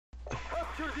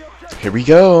Here we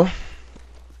go.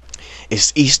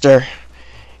 It's Easter.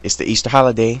 It's the Easter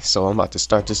holiday, so I'm about to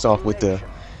start this off with the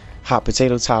hot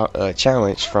potato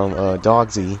challenge from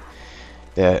Dogzy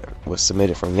that was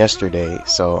submitted from yesterday.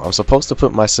 So I'm supposed to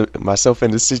put myself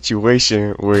in a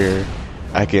situation where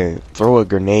I can throw a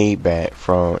grenade back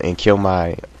and kill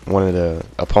one of the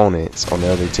opponents on the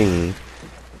other team.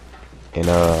 And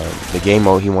the game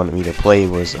mode he wanted me to play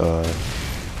was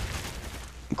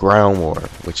Ground War,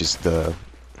 which is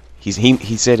he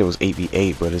said it was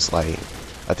 8v8, but it's like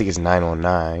I think it's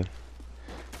 9-on-9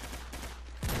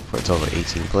 for a total of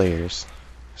 18 players.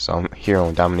 So I'm here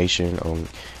on Domination on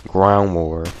Ground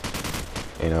War,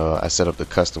 and I set up the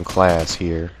custom class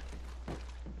here.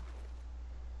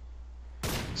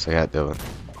 So I got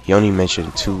he only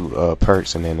mentioned 2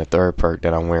 perks, and then the third perk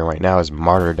that I'm wearing right now is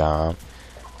Martyrdom,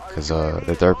 because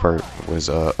the third perk was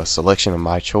a selection of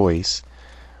my choice.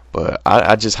 But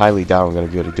I just highly doubt I'm going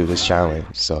to be able to do this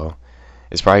challenge, so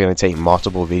it's probably going to take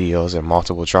multiple videos and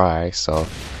multiple tries. So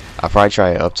I'll probably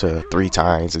try it up to 3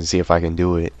 times and see if I can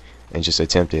do it and just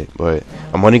attempt it. But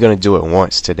I'm only going to do it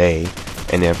once today,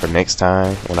 and then for next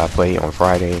time when I play on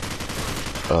Friday,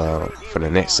 for the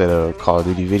next set of Call of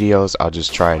Duty videos, I'll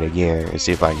just try it again and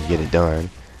see if I can get it done.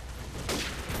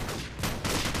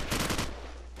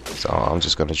 So I'm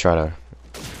just going to try to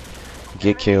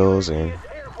get kills, and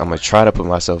I'm going to try to put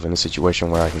myself in a situation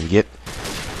where I can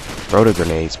throw the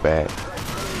grenades back,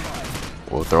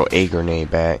 or throw a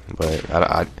grenade back, but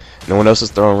no one else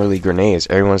is throwing really grenades.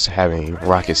 Everyone's having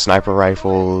rocket sniper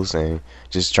rifles and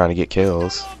just trying to get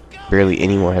kills. Barely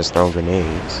anyone has thrown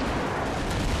grenades.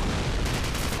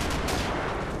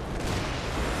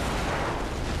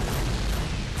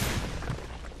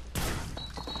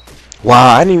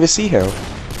 Wow, I didn't even see him.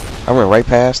 I went right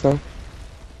past him.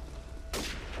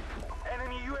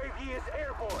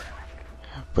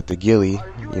 But the ghillie,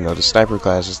 the sniper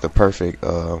class is the perfect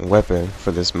weapon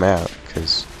for this map,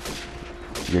 because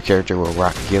your character will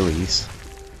rock ghillies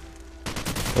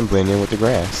and blend in with the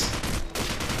grass.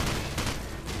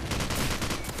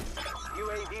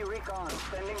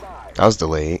 I was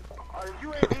delayed.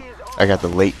 I got the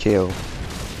late kill.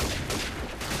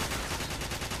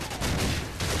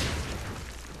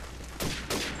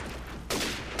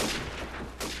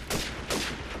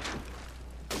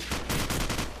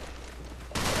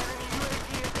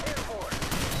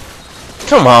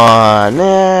 Come on,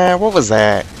 man. What was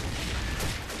that?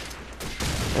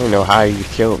 I don't know how you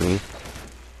killed me.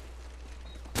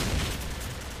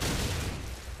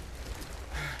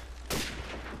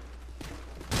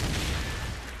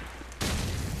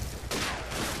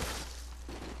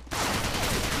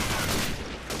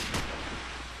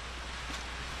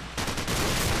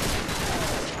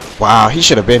 Wow, he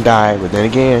should have been died, but then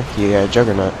again, he had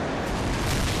Juggernaut.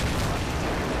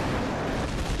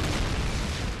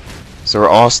 So we're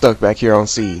all stuck back here on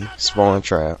C, spawn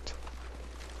trapped.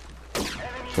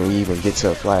 Can we even get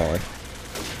to a flag?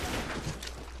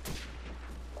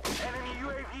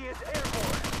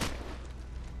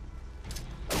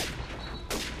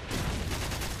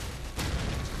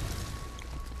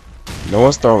 No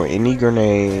one's throwing any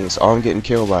grenades. All I'm getting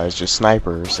killed by is just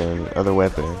snipers and other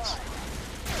weapons.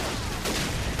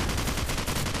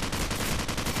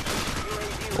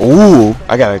 Ooh,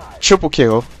 I got a triple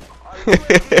kill.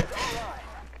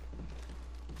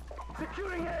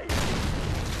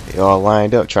 They all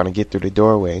lined up trying to get through the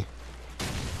doorway.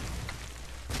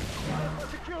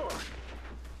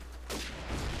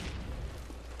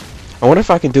 I wonder if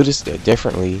I can do this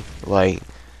differently. Like,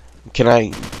 can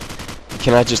I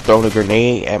just throw the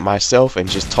grenade at myself and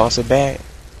just toss it back?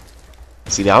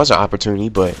 See, that was an opportunity,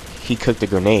 but he cooked the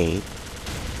grenade.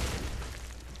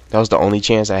 That was the only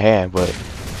chance I had, but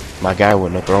my guy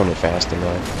wouldn't have thrown it fast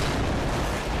enough.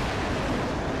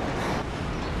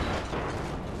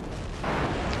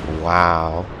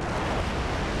 Wow.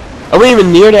 I wasn't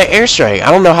even near that airstrike.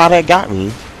 I don't know how that got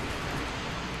me.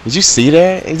 Did you see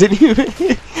that? It didn't even.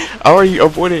 I already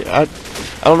avoided. I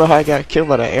don't know how I got killed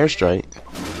by that airstrike.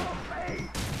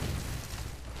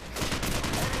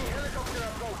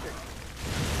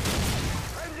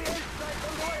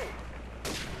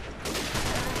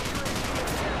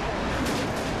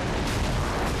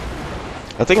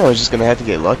 I think I was just gonna have to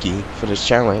get lucky for this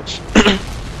challenge.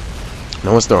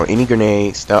 No one's throwing any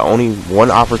grenades. The only one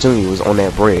opportunity was on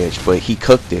that bridge, but he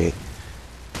cooked it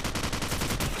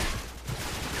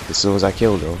as soon as I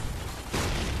killed him.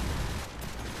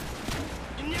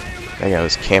 That guy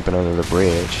was camping under the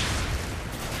bridge,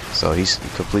 so he's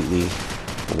completely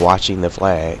watching the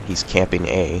flag. He's camping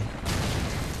A.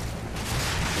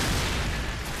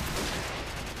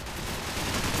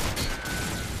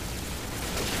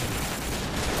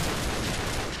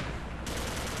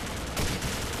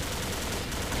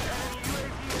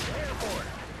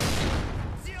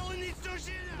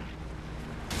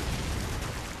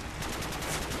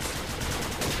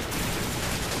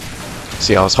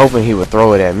 See, I was hoping he would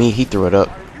throw it at me. He threw it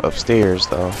upstairs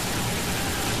though.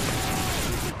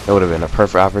 That would have been a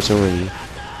perfect opportunity.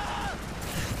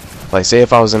 Like, say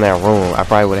if I was in that room, I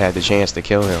probably would have had the chance to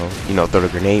kill him. You know, throw the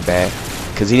grenade back,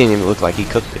 because he didn't even look like he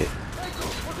cooked it.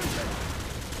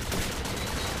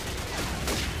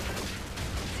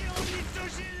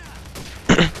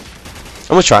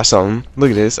 I'm gonna try something.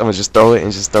 Look at this. I'm gonna just throw it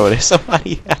and just throw it at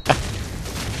somebody.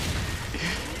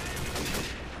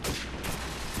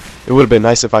 It would have been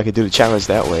nice if I could do the challenge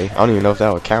that way. I don't even know if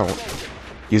that would count.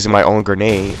 Using my own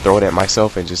grenade, throw it at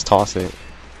myself and just toss it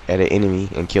at an enemy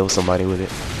and kill somebody with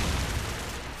it.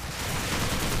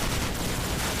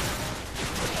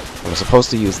 I'm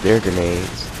supposed to use their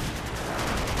grenades.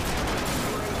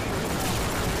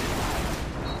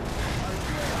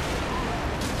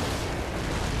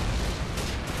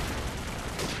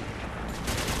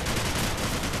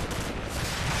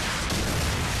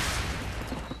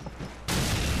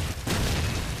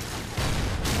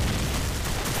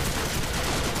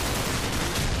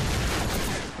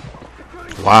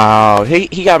 Wow, he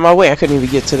got in my way. I couldn't even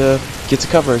get to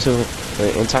cover until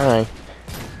in time.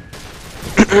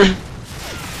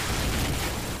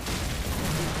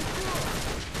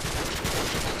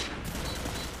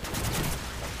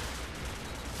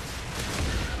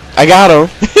 I got him.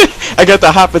 I got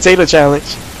the hot potato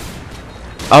challenge.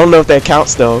 I don't know if that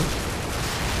counts though,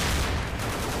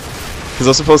 because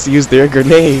I'm supposed to use their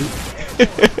grenade.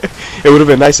 It would have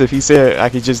been nice if he said I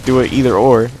could just do it either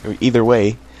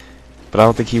way. But I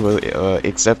don't think he will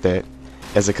accept that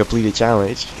as a completed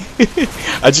challenge.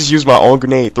 I just used my own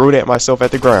grenade, threw it at myself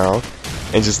at the ground,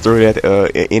 and just threw it at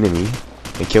an enemy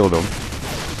and killed him.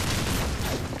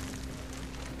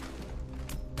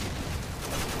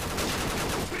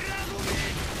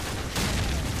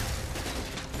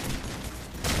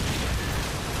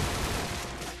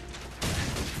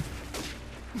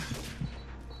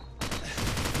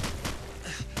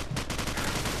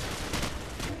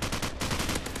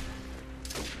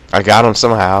 I got him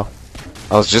somehow.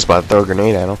 I was just about to throw a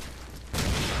grenade at him.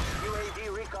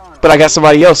 But I got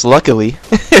somebody else, luckily.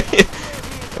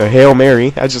 A Hail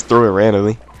Mary. I just threw it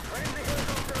randomly.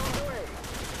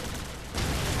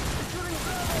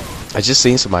 I just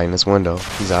seen somebody in this window.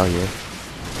 He's out here.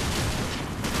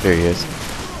 There he is.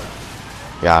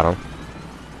 Got him.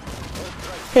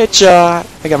 Headshot!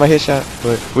 I got my headshot,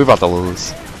 but we're about to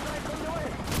lose.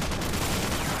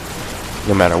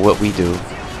 No matter what we do.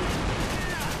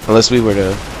 Unless we were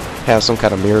to have some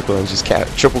kind of miracle and just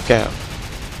triple cap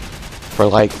for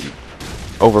like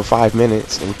over 5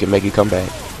 minutes and we can make it come back.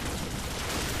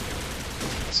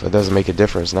 So it doesn't make a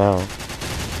difference now.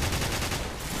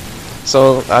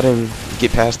 So I didn't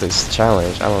get past this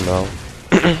challenge. I don't know.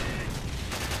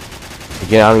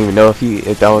 Again, I don't even know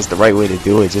if that was the right way to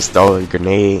do it. Just throw a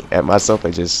grenade at myself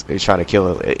and just try to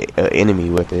kill an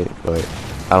enemy with it. But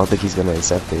I don't think he's gonna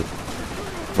accept it.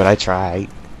 But I tried.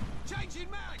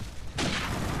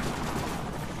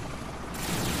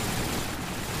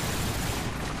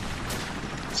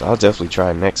 So I'll definitely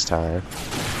try next time.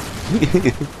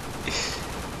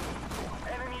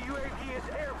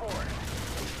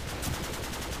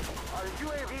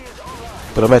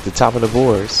 But I'm at the top of the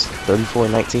boards,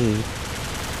 34-19.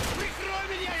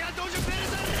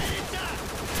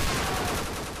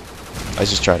 I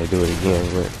just tried to do it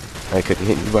again, but I couldn't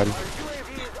hit anybody.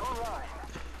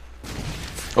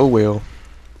 Oh well.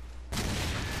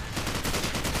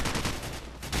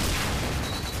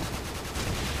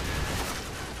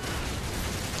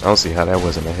 I don't see how that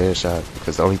wasn't a headshot,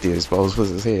 because the only thing exposed was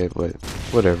his head, but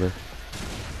whatever.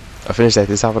 I finished at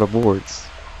the top of the boards.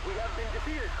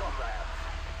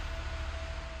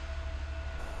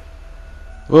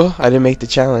 Well, I didn't make the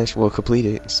challenge. We'll complete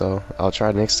it, so I'll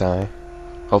try next time.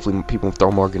 Hopefully people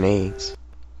throw more grenades.